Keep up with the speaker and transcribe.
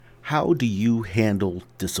How do you handle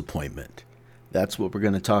disappointment? That's what we're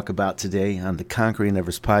going to talk about today on the Conquering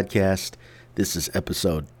Everest podcast. This is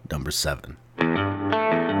episode number 7.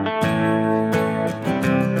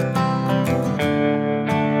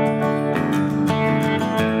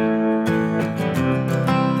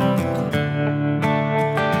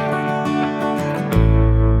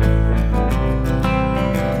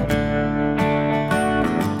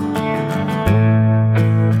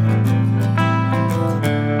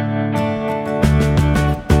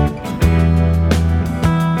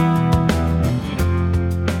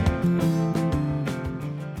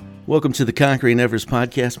 Welcome to the Conquering Everest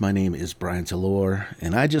podcast. My name is Brian Talor,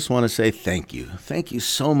 and I just want to say thank you. Thank you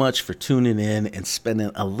so much for tuning in and spending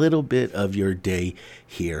a little bit of your day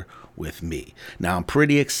here with me. Now, I'm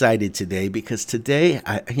pretty excited today because today,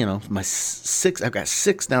 I've got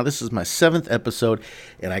 6 now. This is my 7th episode,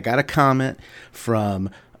 and I got a comment from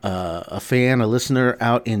a fan, a listener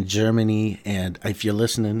out in Germany, and if you're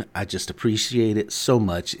listening, I just appreciate it so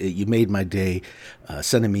much. You made my day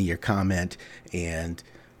sending me your comment, and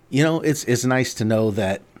it's nice to know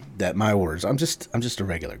that my words. I'm just a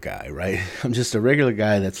regular guy, right? I'm just a regular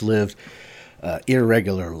guy that's lived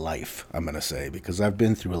irregular life. I'm gonna say, because I've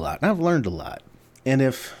been through a lot and I've learned a lot. And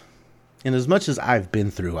as much as I've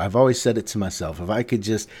been through, I've always said it to myself: if I could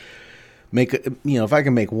just if I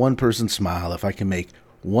can make one person smile, if I can make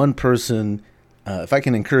one person, if I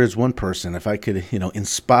can encourage one person, if I could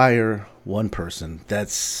inspire one person,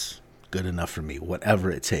 that's good enough for me.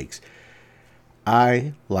 Whatever it takes.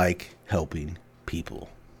 I like helping people,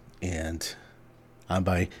 and I'm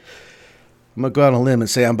going to go out on a limb and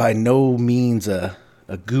say I'm by no means a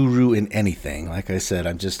guru in anything. Like I said,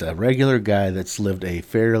 I'm just a regular guy that's lived a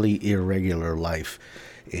fairly irregular life,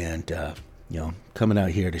 and, coming out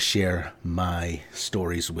here to share my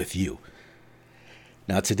stories with you.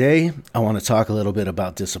 Now, today, I want to talk a little bit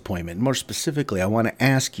about disappointment. More specifically, I want to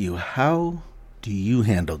ask you, how do you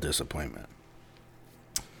handle disappointment?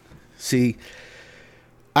 See,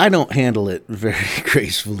 I don't handle it very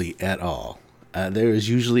gracefully at all. There is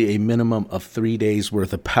usually a minimum of 3 days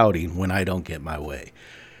worth of pouting when I don't get my way.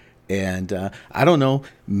 And I don't know,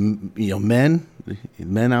 men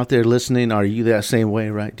out there listening, are you that same way,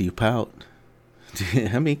 right? Do you pout?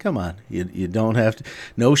 I mean, come on. You don't have to.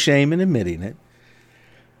 No shame in admitting it.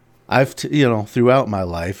 I've throughout my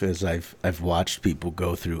life, as I've watched people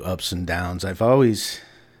go through ups and downs, I've always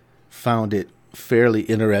found it fairly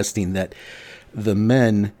interesting that the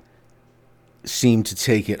men seem to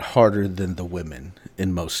take it harder than the women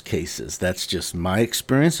in most cases. That's just my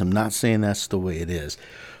experience. I'm not saying that's the way it is.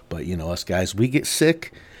 But, us guys, we get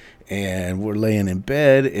sick and we're laying in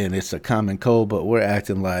bed and it's a common cold, but we're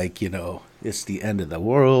acting like, it's the end of the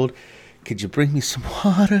world. Could you bring me some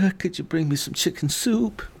water? Could you bring me some chicken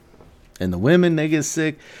soup? And the women, they get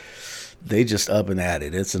sick. They just up and at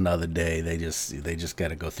it. It's another day. They just got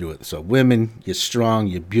to go through it. So women, you're strong.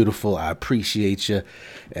 You're beautiful. I appreciate you.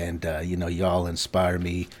 And, y'all inspire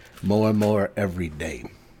me more and more every day.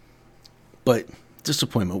 But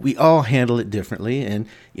disappointment, we all handle it differently. And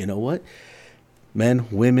you know what? Men,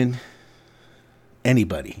 women,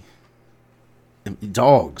 anybody.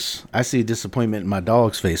 Dogs. I see disappointment in my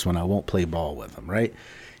dog's face when I won't play ball with them, right?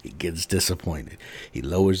 He gets disappointed. He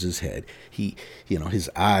lowers his head. His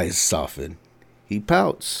eyes soften. He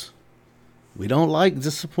pouts. We don't like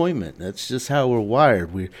disappointment. That's just how we're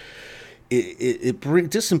wired.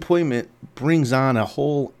 Disappointment brings on a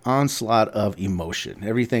whole onslaught of emotion.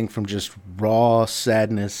 Everything from just raw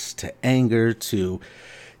sadness to anger to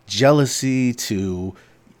jealousy to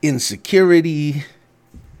insecurity.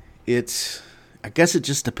 I guess it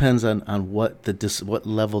just depends on what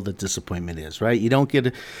level the disappointment is, right? You don't get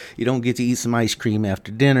to eat some ice cream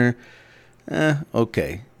after dinner.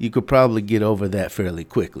 Okay, you could probably get over that fairly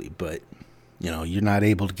quickly, but you're not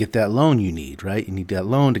able to get that loan you need, right? You need that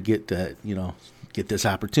loan to get that, get this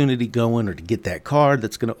opportunity going, or to get that card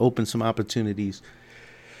that's going to open some opportunities.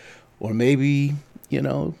 Or maybe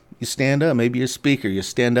you stand up. Maybe you're a speaker. You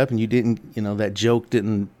stand up and you didn't, that joke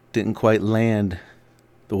didn't quite land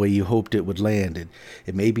the way you hoped it would land.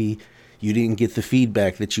 And maybe you didn't get the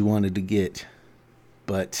feedback that you wanted to get.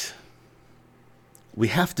 But we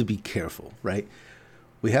have to be careful, right?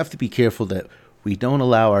 We have to be careful that we don't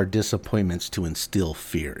allow our disappointments to instill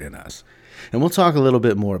fear in us. And we'll talk a little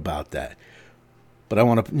bit more about that. But I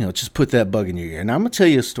want to, just put that bug in your ear. Now, I'm going to tell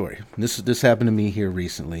you a story. This happened to me here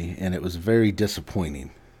recently, and it was very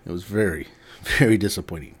disappointing. It was very, very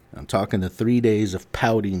disappointing. I'm talking the 3 days of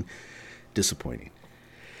pouting, disappointing.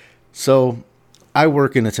 So I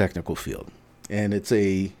work in a technical field, and it's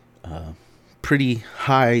a pretty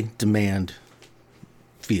high demand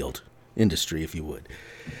field, industry, if you would.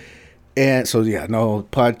 And so, yeah, no,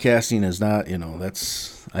 podcasting is not,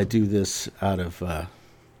 I do this out of,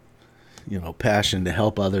 passion to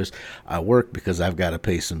help others. I work because I've got to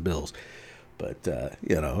pay some bills. But,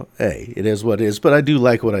 hey, it is what it is. But I do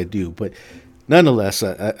like what I do. But nonetheless,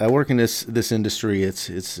 I work in this industry.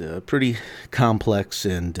 It's pretty complex,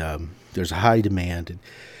 and there's a high demand.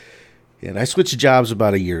 And I switched jobs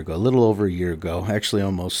about a year ago, a little over a year ago. Actually,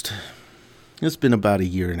 it's been about a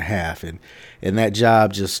year and a half. And that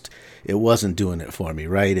job it wasn't doing it for me,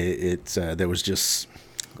 right? There was just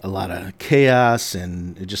a lot of chaos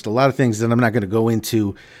and just a lot of things that I'm not going to go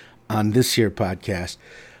into on this here podcast.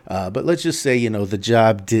 But let's just say, the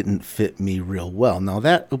job didn't fit me real well. Now,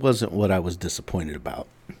 that wasn't what I was disappointed about.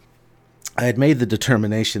 I had made the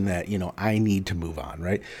determination that, I need to move on,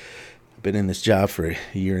 right? I've been in this job for a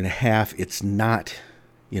year and a half. It's not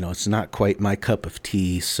quite my cup of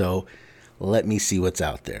tea. So let me see what's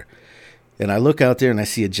out there. And I look out there and I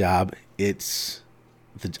see a job. It's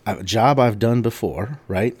a job I've done before,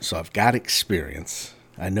 right? So I've got experience.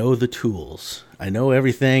 I know the tools. I know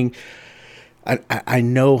everything. I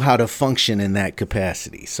know how to function in that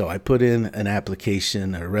capacity. So I put in an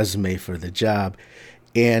application, a resume for the job.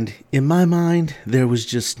 And in my mind, there was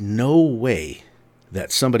just no way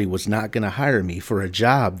that somebody was not going to hire me for a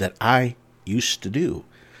job that I used to do.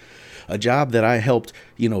 A job that I helped,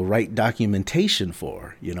 write documentation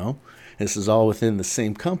for, This is all within the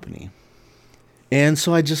same company. And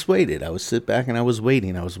so I just waited. I would sit back and I was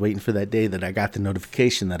waiting. I was waiting for that day that I got the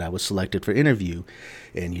notification that I was selected for interview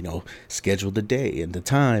and, schedule the day and the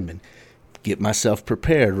time and get myself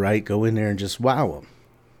prepared, right? Go in there and just wow them.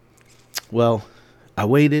 Well, I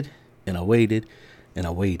waited and I waited and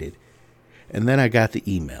I waited. And then I got the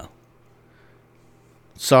email.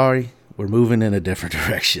 Sorry, we're moving in a different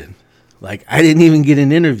direction. Like, I didn't even get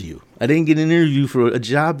an interview. I didn't get an interview for a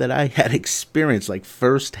job that I had experience, like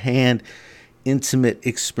firsthand, intimate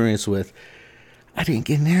experience with. I didn't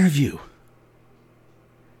get an interview.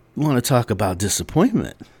 You want to talk about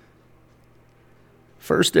disappointment?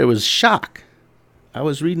 First, there was shock. I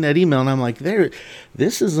was reading that email and I'm like,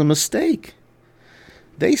 this is a mistake.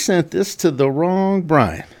 They sent this to the wrong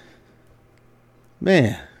Brian.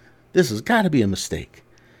 Man, this has got to be a mistake.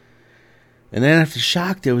 And then after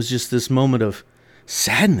shock, there was just this moment of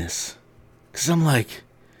sadness. Because I'm like,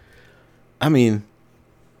 in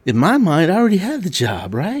my mind, I already had the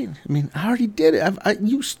job, right? I already did it. I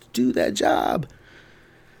used to do that job.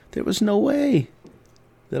 There was no way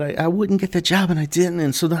that I wouldn't get that job, and I didn't.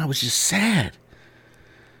 And so then I was just sad.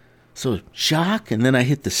 So shock, and then I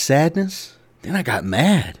hit the sadness. Then I got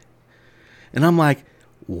mad. And I'm like,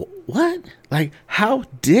 what? Like, how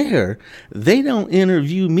dare they don't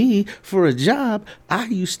interview me for a job I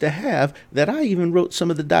used to have that I even wrote some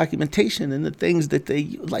of the documentation and the things that they,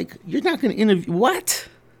 like, you're not going to interview. What?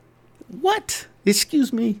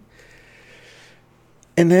 Excuse me.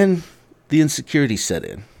 And then the insecurity set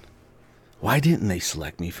in. Why didn't they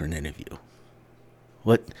select me for an interview?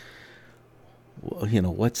 What's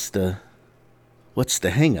the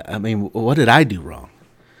hang up? What did I do wrong?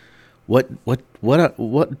 What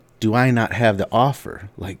do I not have to offer?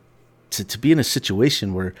 Like, to be in a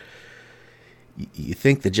situation where you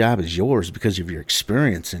think the job is yours because of your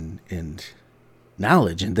experience and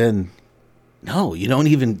knowledge, and then no, you don't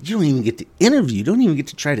even get to interview. You don't even get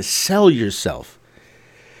to try to sell yourself.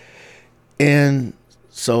 And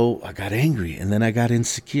so I got angry, and then I got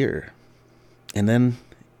insecure, and then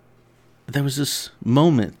there was this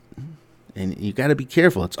moment. And you got to be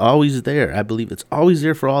careful. It's always there. I believe it's always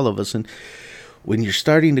there for all of us. And when you're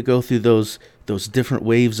starting to go through those different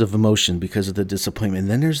waves of emotion because of the disappointment,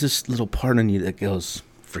 then there's this little part in you that goes,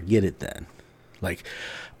 forget it then. Like,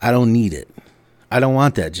 I don't need it. I don't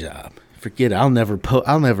want that job. Forget it. I'll never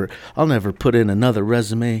put in another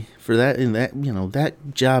resume for that in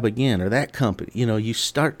that job again or that company. You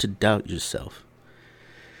start to doubt yourself.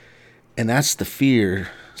 And that's the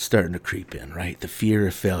fear starting to creep in, right? The fear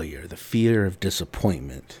of failure, the fear of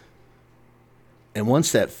disappointment. And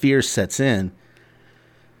once that fear sets in,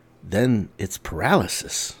 then it's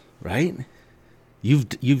paralysis, right?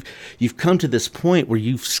 You've come to this point where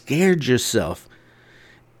you've scared yourself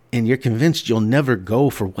and you're convinced you'll never go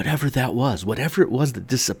for whatever that was, whatever it was that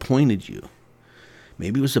disappointed you.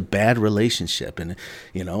 Maybe it was a bad relationship and,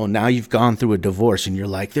 now you've gone through a divorce and you're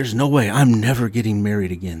like, there's no way I'm never getting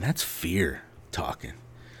married again. That's fear talking.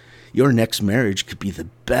 Your next marriage could be the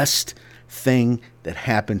best thing that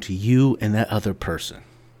happened to you and that other person.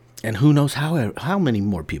 And who knows how many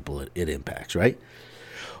more people it impacts, right?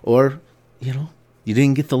 Or, you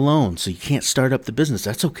didn't get the loan, so you can't start up the business.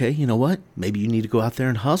 That's okay. You know what? Maybe you need to go out there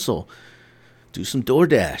and hustle. Do some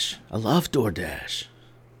DoorDash. I love DoorDash.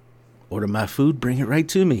 Order my food, bring it right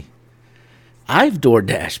to me. I've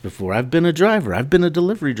DoorDashed before. I've been a driver. I've been a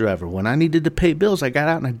delivery driver. When I needed to pay bills, I got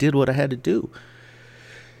out and I did what I had to do.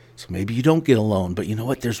 So maybe you don't get a loan, but you know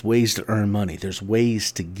what? There's ways to earn money. There's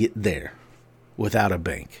ways to get there without a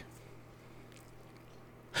bank.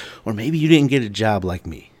 Or maybe you didn't get a job like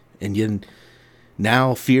me, and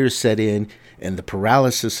now fears set in and the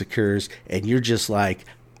paralysis occurs, and you're just like,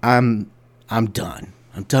 I'm done.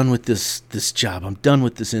 I'm done with this job. I'm done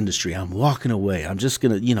with this industry. I'm walking away. I'm just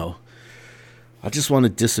going to, I just want to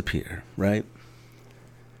disappear, right?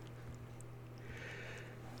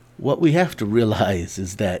 What we have to realize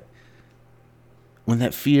is that when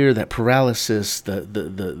that fear, that paralysis,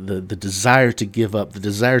 the desire to give up, the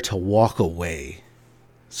desire to walk away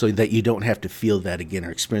so that you don't have to feel that again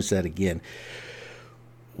or experience that again,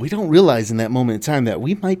 we don't realize in that moment in time that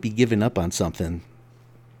we might be giving up on something,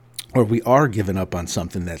 or we are giving up on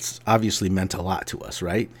something that's obviously meant a lot to us,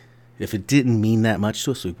 right? If it didn't mean that much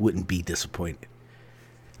to us, we wouldn't be disappointed.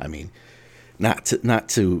 I mean, not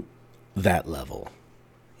to that level.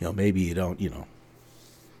 Maybe you don't,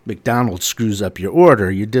 McDonald's screws up your order,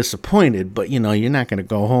 you're disappointed, but you're not going to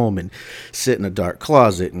go home and sit in a dark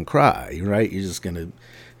closet and cry, right? You're just going to,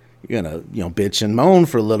 bitch and moan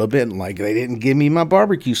for a little bit, and like, they didn't give me my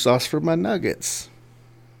barbecue sauce for my nuggets.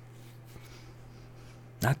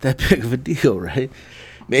 Not that big of a deal, right?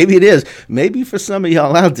 Maybe it is. Maybe for some of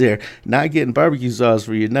y'all out there, not getting barbecue sauce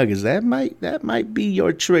for your nuggets, that might be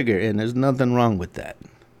your trigger, and there's nothing wrong with that.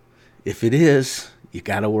 If it is, you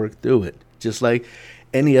got to work through it, just like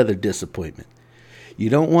any other disappointment. You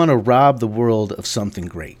don't want to rob the world of something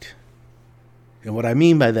great. And what I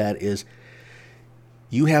mean by that is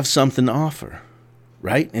you have something to offer,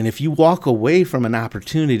 right? And if you walk away from an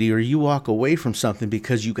opportunity, or you walk away from something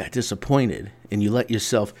because you got disappointed and you let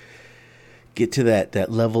yourself get to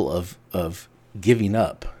that level of giving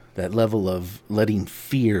up, that level of letting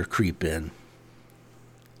fear creep in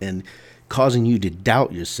and causing you to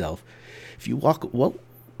doubt yourself, if you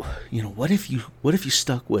what if you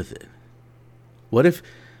stuck with it? What if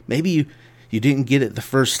maybe you didn't get it the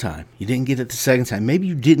first time, you didn't get it the second time, maybe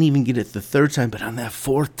you didn't even get it the third time, but on that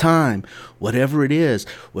fourth time, whatever it is,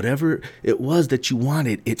 whatever it was that you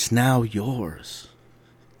wanted, it's now yours,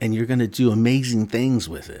 and you're going to do amazing things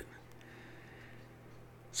with it.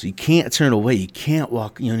 So you can't turn away. You can't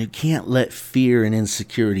walk. You can't let fear and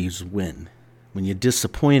insecurities win. When you're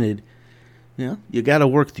disappointed, you got to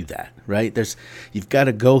work through that, right? You've got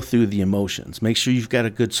to go through the emotions. Make sure you've got a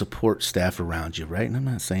good support staff around you, right? And I'm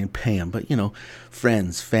not saying pay them, but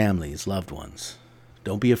friends, families, loved ones.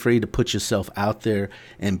 Don't be afraid to put yourself out there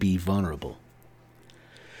and be vulnerable.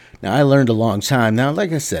 Now, I learned a long time. Now,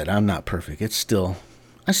 like I said, I'm not perfect. I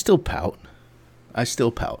still pout.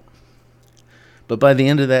 But by the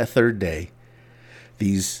end of that third day,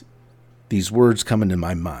 these words come into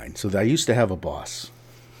my mind. So I used to have a boss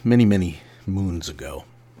many, many moons ago,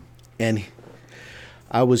 and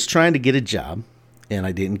I was trying to get a job, and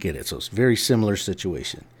I didn't get it. So it's a very similar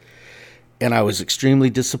situation. And I was extremely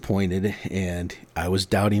disappointed, and I was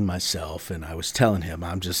doubting myself, and I was telling him,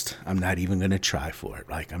 I'm not even going to try for it.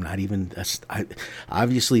 Like,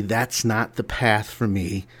 obviously that's not the path for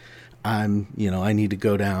me. I need to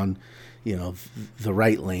go down, the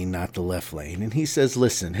right lane, not the left lane. And he says,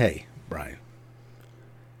 listen, hey, Brian,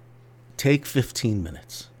 take 15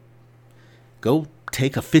 minutes. Go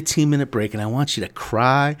take a 15-minute break, and I want you to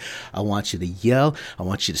cry. I want you to yell. I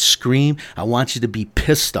want you to scream. I want you to be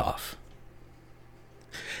pissed off.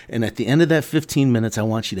 And at the end of that 15 minutes, I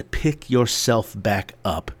want you to pick yourself back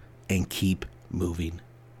up and keep moving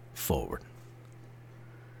forward.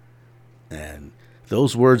 And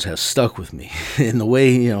those words have stuck with me in the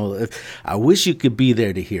way, I wish you could be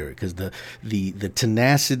there to hear it, because the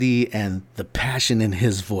tenacity and the passion in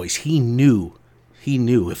his voice, he knew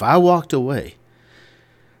if I walked away,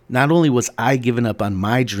 not only was I giving up on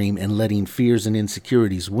my dream and letting fears and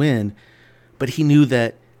insecurities win, but he knew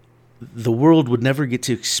that the world would never get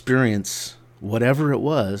to experience whatever it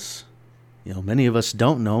was. Many of us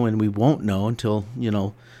don't know, and we won't know until,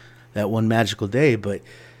 that one magical day. But,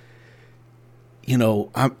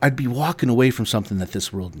 I'd be walking away from something that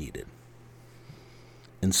this world needed.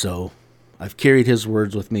 And so I've carried his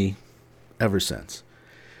words with me ever since.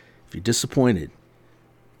 If you're disappointed,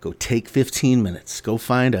 go take 15 minutes. Go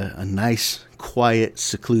find a nice, quiet,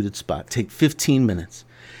 secluded spot. Take 15 minutes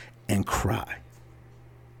and cry.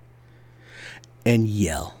 And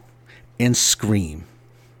yell. And scream.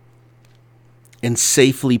 And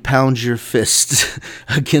safely pound your fist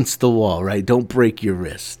against the wall, right? Don't break your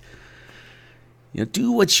wrist.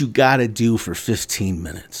 Do what you got to do for 15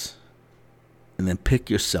 minutes. And then pick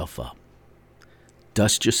yourself up.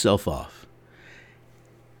 Dust yourself off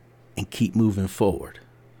and keep moving forward.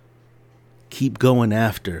 Keep going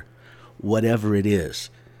after whatever it is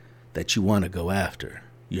that you want to go after.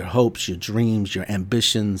 Your hopes, your dreams, your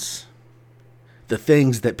ambitions, the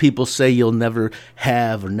things that people say you'll never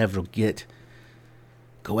have or never get.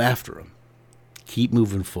 Go after them. Keep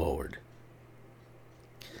moving forward.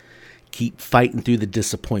 Keep fighting through the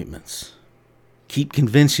disappointments. Keep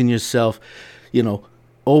convincing yourself,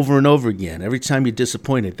 over and over again. Every time you're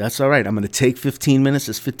disappointed, that's all right. I'm going to take 15 minutes.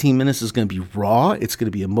 This 15 minutes is going to be raw. It's going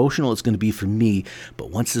to be emotional. It's going to be for me.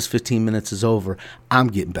 But once this 15 minutes is over, I'm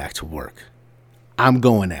getting back to work. I'm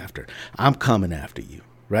going after. I'm coming after you,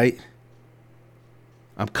 right?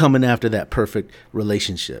 I'm coming after that perfect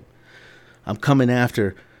relationship. I'm coming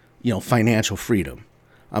after, financial freedom.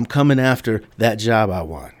 I'm coming after that job I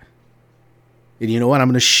want. And you know what? I'm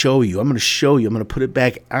going to show you. I'm going to put it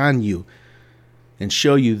back on you and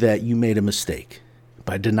show you that you made a mistake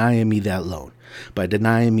by denying me that loan, by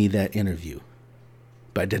denying me that interview,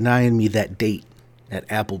 by denying me that date at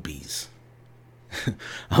Applebee's.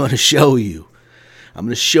 I'm going to show you. I'm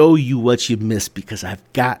going to show you what you missed because I've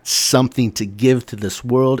got something to give to this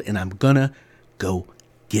world and I'm going to go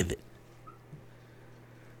give it.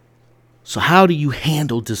 So how do you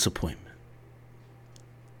handle disappointment?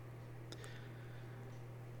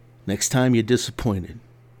 Next time you're disappointed,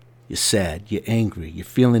 you're sad, you're angry, you're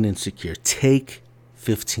feeling insecure, take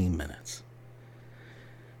 15 minutes.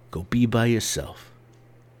 Go be by yourself.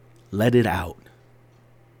 Let it out.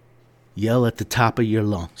 Yell at the top of your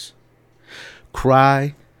lungs.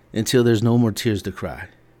 Cry until there's no more tears to cry.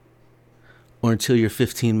 Or until your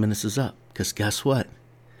 15 minutes is up. Because guess what?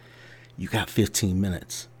 You got 15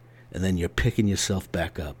 minutes. And then you're picking yourself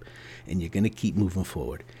back up. And you're going to keep moving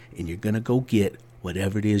forward. And you're going to go get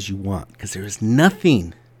whatever it is you want. Because there is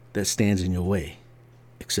nothing that stands in your way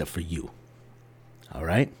except for you. All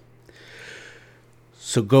right?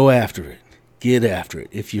 So go after it. Get after it.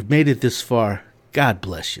 If you've made it this far, God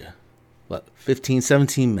bless you.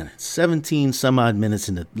 17 minutes, 17 some odd minutes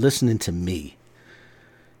into listening to me.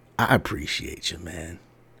 I appreciate you, man.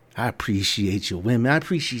 I appreciate you women. I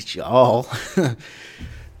appreciate you all.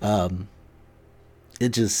 It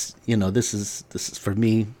just, this is for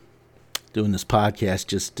me doing this podcast.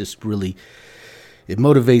 Just really, it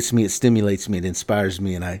motivates me. It stimulates me. It inspires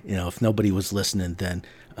me. And if nobody was listening, then,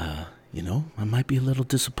 I might be a little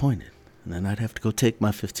disappointed and then I'd have to go take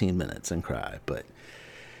my 15 minutes and cry, but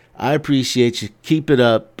I appreciate you. Keep it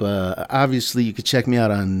up. Obviously, you can check me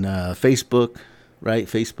out on Facebook, right?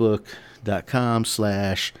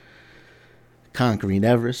 Facebook.com/Conquering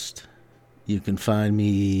Everest. You can find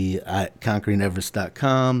me at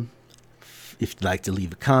ConqueringEverest.com. If you'd like to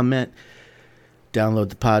leave a comment, download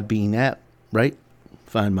the Podbean app, right?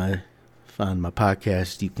 Find my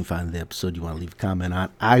podcast. You can find the episode you want to leave a comment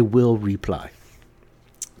on. I will reply.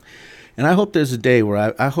 And I hope there's a day where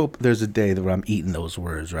I'm eating those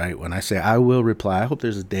words, right? When I say I will reply, I hope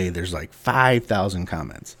there's a day there's like 5,000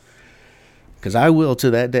 comments. Because I will,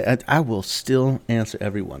 to that day, I will still answer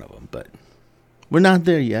every one of them. But we're not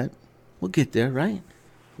there yet. We'll get there, right?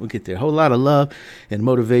 We'll get there. A whole lot of love and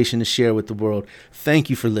motivation to share with the world. Thank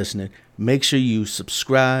you for listening. Make sure you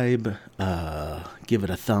subscribe, give it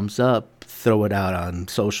a thumbs up, throw it out on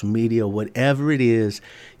social media, whatever it is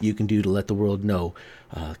you can do to let the world know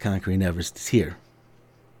Conquering Everest is here.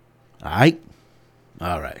 All right?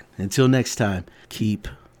 All right. Until next time, keep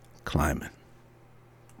climbing.